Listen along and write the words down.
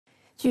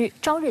据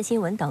朝日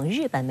新闻等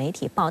日本媒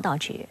体报道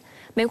指，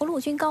美国陆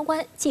军高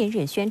官近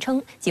日宣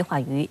称，计划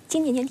于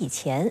今年年底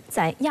前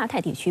在亚太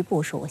地区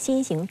部署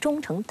新型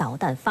中程导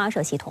弹发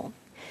射系统。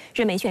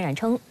日媒渲染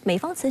称，美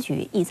方此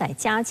举意在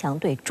加强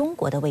对中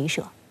国的威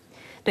慑。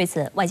对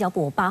此，外交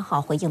部8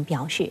号回应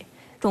表示，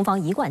中方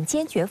一贯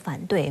坚决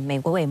反对美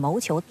国为谋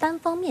求单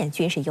方面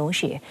军事优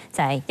势，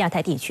在亚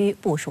太地区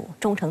部署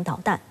中程导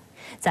弹，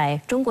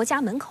在中国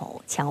家门口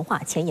强化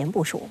前沿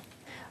部署。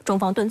中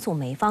方敦促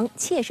美方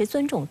切实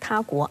尊重他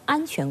国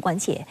安全关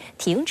切，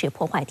停止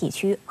破坏地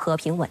区和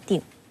平稳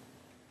定。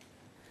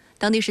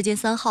当地时间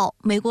3号，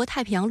美国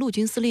太平洋陆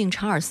军司令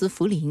查尔斯·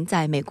福林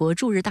在美国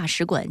驻日大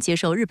使馆接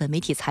受日本媒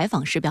体采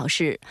访时表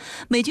示，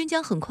美军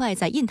将很快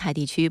在印太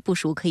地区部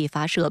署可以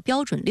发射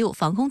标准6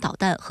防空导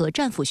弹和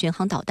战斧巡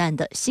航导弹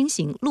的新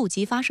型陆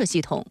基发射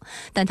系统，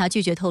但他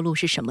拒绝透露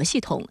是什么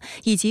系统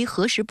以及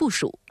何时部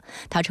署。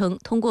他称，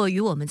通过与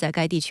我们在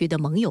该地区的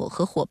盟友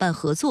和伙伴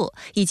合作，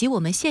以及我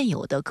们现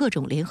有的各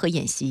种联合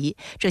演习，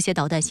这些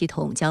导弹系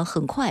统将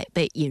很快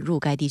被引入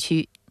该地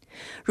区。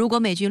如果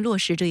美军落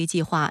实这一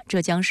计划，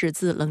这将是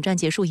自冷战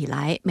结束以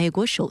来美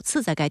国首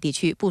次在该地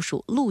区部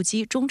署陆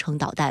基中程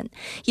导弹，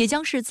也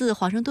将是自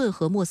华盛顿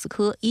和莫斯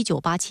科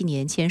1987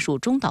年签署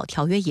中导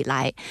条约以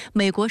来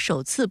美国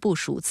首次部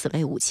署此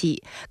类武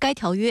器。该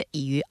条约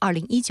已于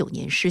2019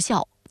年失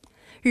效。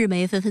日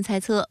媒纷纷猜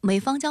测，美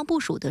方将部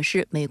署的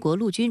是美国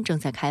陆军正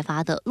在开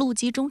发的陆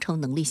基中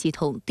程能力系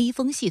统低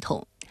风系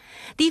统。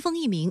低风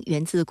一名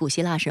源自古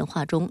希腊神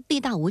话中力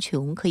大无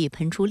穷、可以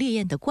喷出烈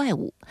焰的怪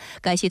物。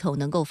该系统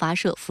能够发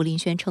射福林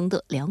宣称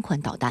的2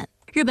款导弹。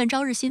日本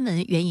朝日新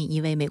闻援引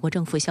一位美国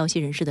政府消息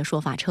人士的说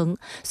法称，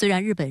虽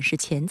然日本是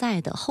潜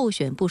在的候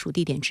选部署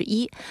地点之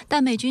一，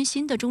但美军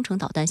新的中程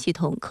导弹系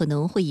统可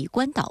能会以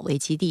关岛为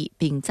基地，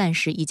并暂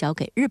时移交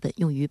给日本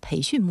用于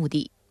培训目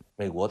的。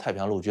美国太平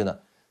洋陆军呢，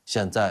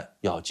现在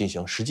要进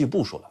行实际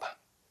部署了吧？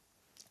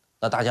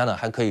那大家呢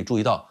还可以注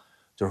意到，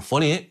就是佛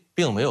林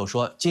并没有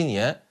说今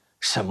年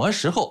什么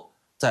时候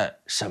在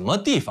什么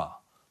地方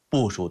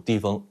部署低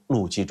风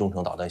陆基中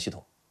程导弹系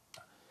统，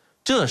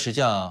这实际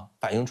上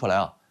反映出来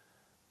啊，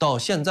到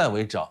现在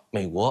为止啊，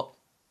美国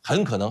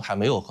很可能还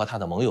没有和他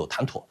的盟友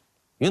谈妥，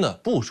因为呢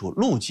部署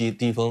陆基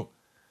低风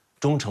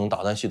中程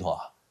导弹系统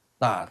啊，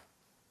那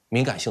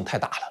敏感性太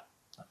大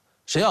了，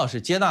谁要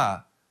是接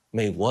纳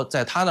美国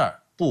在他那儿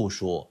部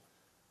署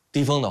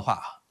低风的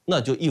话，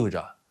那就意味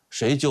着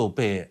谁就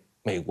被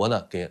美国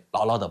呢给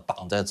牢牢地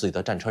绑在自己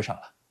的战车上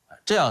了。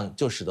这样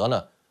就使得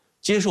呢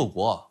接受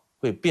国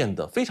会变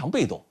得非常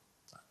被动，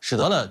使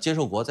得呢接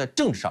受国在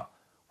政治上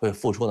会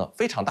付出呢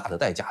非常大的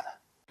代价的。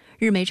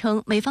日媒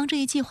称，美方这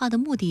一计划的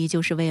目的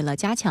就是为了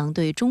加强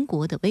对中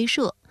国的威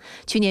慑。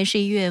去年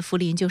11月，福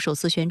林就首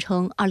次宣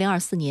称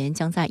，2024年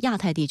将在亚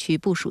太地区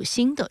部署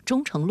新的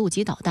中程陆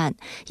基导弹，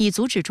以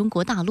阻止中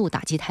国大陆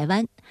打击台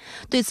湾。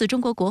对此，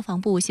中国国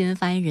防部新闻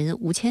发言人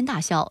吴谦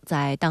大校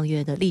在当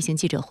月的例行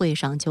记者会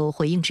上就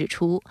回应指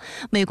出，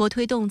美国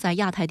推动在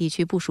亚太地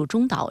区部署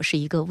中导是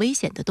一个危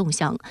险的动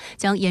向，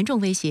将严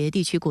重威胁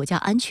地区国家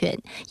安全，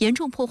严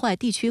重破坏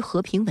地区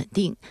和平稳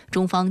定。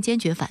中方坚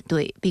决反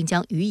对，并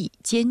将予以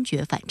坚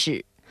决反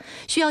制。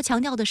需要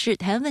强调的是，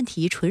台湾问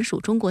题纯属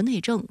中国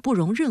内政，不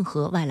容任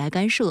何外来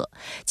干涉。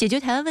解决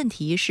台湾问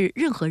题是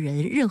任何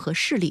人、任何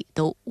势力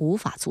都无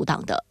法阻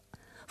挡的。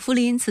福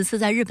林此次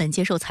在日本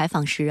接受采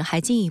访时，还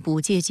进一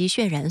步借机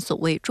渲染所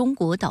谓中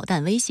国导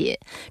弹威胁，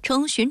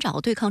称寻找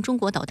对抗中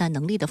国导弹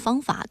能力的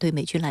方法对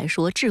美军来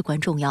说至关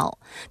重要。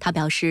他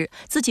表示，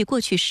自己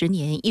过去10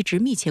年一直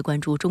密切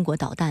关注中国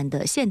导弹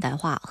的现代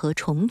化和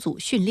重组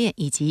训练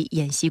以及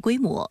演习规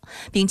模，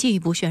并进一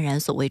步渲染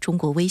所谓中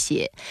国威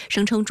胁，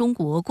声称中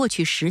国过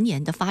去10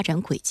年的发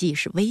展轨迹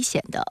是危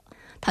险的。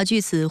他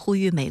据此呼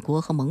吁美国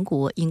和盟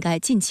国应该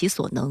尽其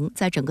所能，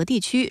在整个地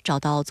区找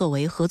到作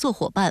为合作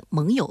伙伴、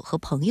盟友和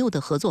朋友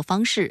的合作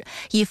方式，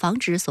以防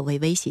止所谓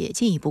威胁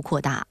进一步扩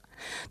大。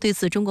对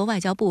此，中国外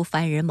交部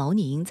发言人毛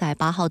宁在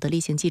8号的例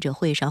行记者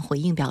会上回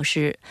应表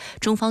示，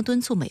中方敦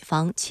促美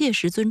方切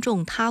实尊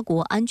重他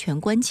国安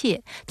全关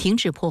切，停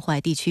止破坏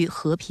地区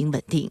和平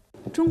稳定。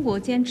中国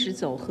坚持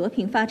走和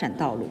平发展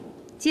道路，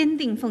坚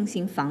定奉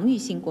行防御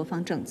性国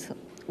防政策，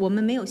我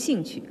们没有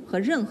兴趣和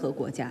任何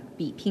国家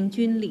比拼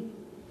军力。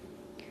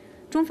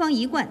中方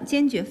一贯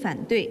坚决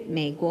反对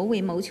美国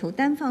为谋求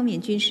单方面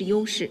军事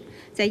优势，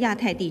在亚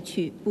太地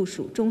区部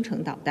署中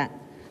程导弹，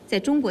在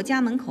中国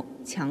家门口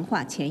强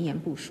化前沿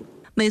部署。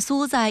美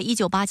苏在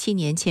1987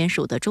年签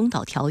署的中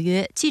导条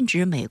约，禁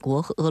止美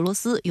国和俄罗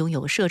斯拥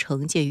有射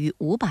程介于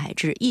500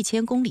至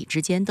1000公里之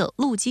间的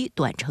陆基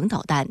短程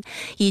导弹，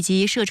以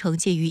及射程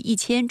介于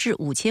1000至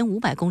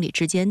5500公里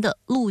之间的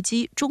陆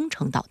基中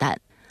程导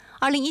弹。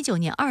2019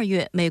年2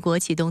月，美国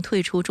启动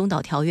退出中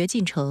导条约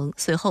进程，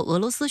随后俄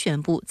罗斯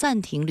宣布暂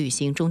停履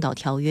行中导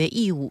条约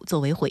义务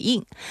作为回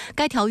应。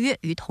该条约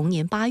于同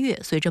年8月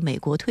随着美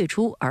国退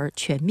出而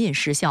全面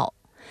失效。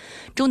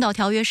中导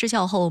条约失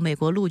效后，美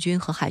国陆军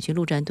和海军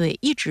陆战队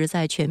一直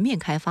在全面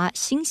开发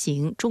新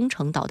型中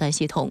程导弹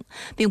系统，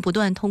并不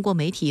断通过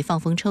媒体放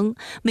风称，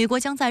美国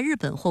将在日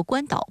本或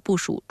关岛部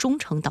署中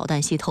程导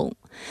弹系统。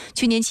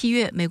去年7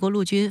月，美国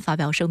陆军发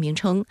表声明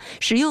称，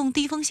使用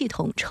低风系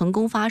统成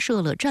功发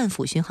射了战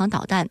斧巡航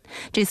导弹。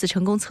这次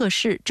成功测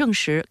试证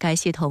实，该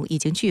系统已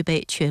经具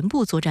备全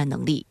部作战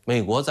能力。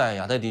美国在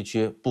亚太地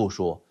区部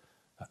署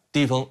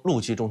低风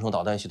陆基中程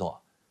导弹系统，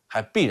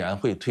还必然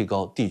会推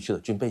高地区的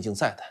军备竞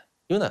赛的。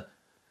因为呢，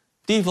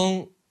低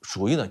风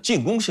属于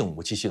进攻性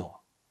武器系统，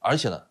而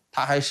且呢，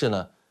它还是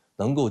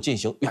能够进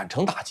行远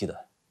程打击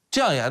的。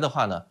这样一来的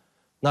话呢，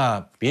那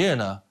别人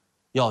呢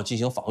要进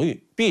行防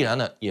御，必然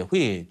呢也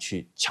会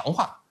去强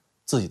化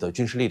自己的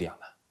军事力量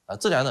了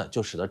自然呢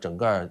就使得整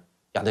个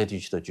亚太地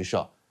区的局势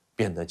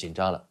变得紧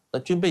张了。那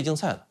军备竞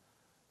赛呢，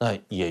那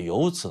也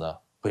由此呢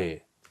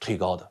会推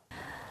高的。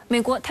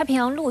美国太平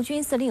洋陆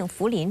军司令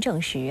福林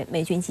证实，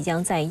美军即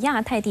将在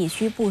亚太地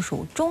区部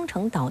署中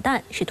程导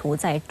弹，试图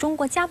在中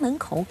国家门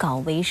口搞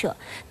威慑。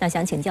那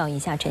想请教一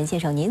下陈先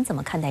生，您怎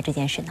么看待这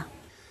件事呢？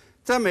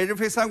在美日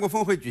菲三国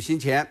峰会举行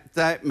前，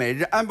在美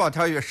日安保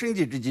条约升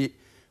级之际，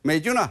美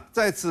军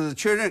再次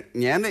确认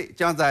年内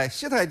将在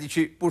西太地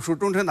区部署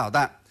中程导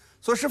弹，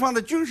所释放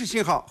的军事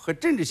信号和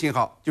政治信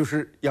号就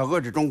是要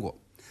遏制中国。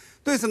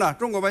对此呢，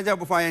中国外交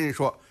部发言人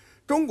说，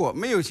中国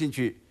没有兴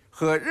趣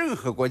和任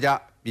何国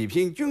家比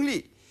拼军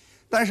力，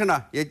但是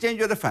呢，也坚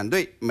决地反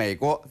对美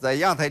国在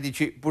亚太地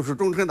区部署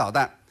中程导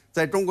弹，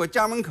在中国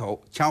家门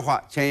口强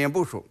化前沿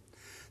部署。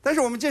但是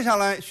我们接下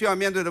来需要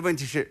面对的问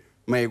题是，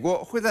美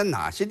国会在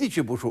哪些地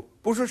区部署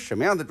什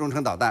么样的中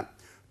程导弹？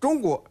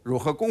中国如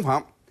何攻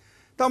防？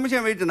到目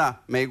前为止呢，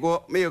美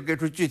国没有给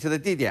出具体的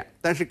地点，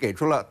但是给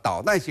出了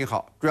导弹信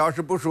号，主要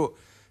是部署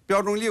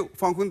标准6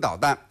防空导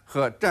弹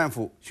和战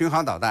斧巡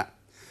航导弹。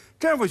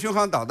战斧巡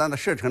航导弹的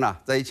射程呢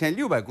在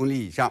1600公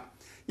里以上，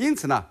因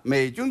此呢，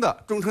美军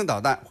的中程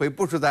导弹会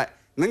部署在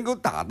能够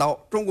打到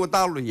中国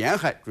大陆沿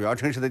海主要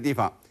城市的地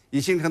方，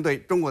以形成对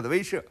中国的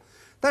威慑。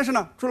但是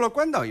呢，除了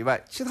关岛以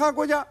外，其他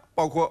国家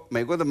包括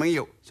美国的盟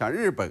友，像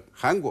日本、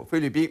韩国、菲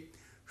律宾，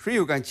谁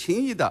有敢轻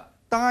易的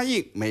答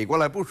应美国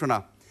来部署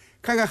呢？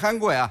看看韩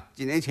国呀，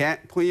几年前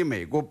同意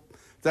美国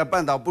在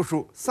半岛部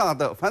署萨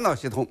德反导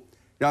系统，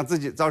让自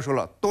己遭受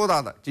了多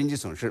大的经济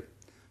损失。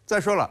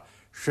再说了，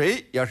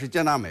谁要是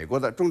接纳美国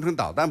的中程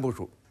导弹部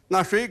署，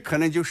那谁可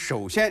能就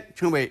首先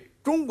成为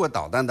中国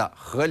导弹的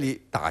合理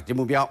打击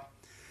目标。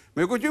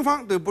美国军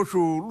方对部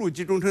署陆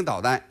基中程导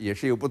弹也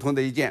是有不同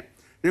的意见，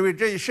认为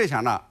这一设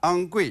想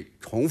昂贵、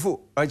重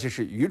复，而且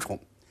是愚蠢。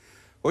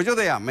我觉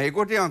得呀，美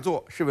国这样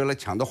做是为了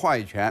抢夺话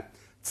语权，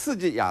刺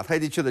激亚太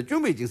地区的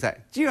军备竞赛，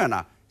进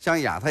而向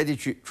亚太地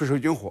区出售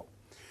军火。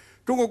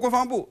中国国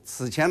防部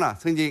此前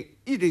曾经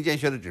一针见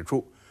血地指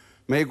出，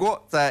美国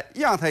在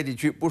亚太地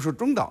区部署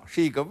中导是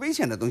一个危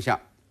险的动向，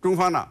中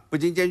方不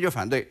仅坚决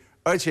反对，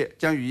而且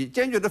将予以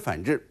坚决的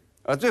反制。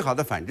而最好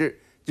的反制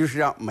就是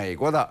让美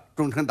国的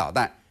中程导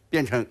弹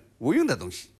变成无用的东西。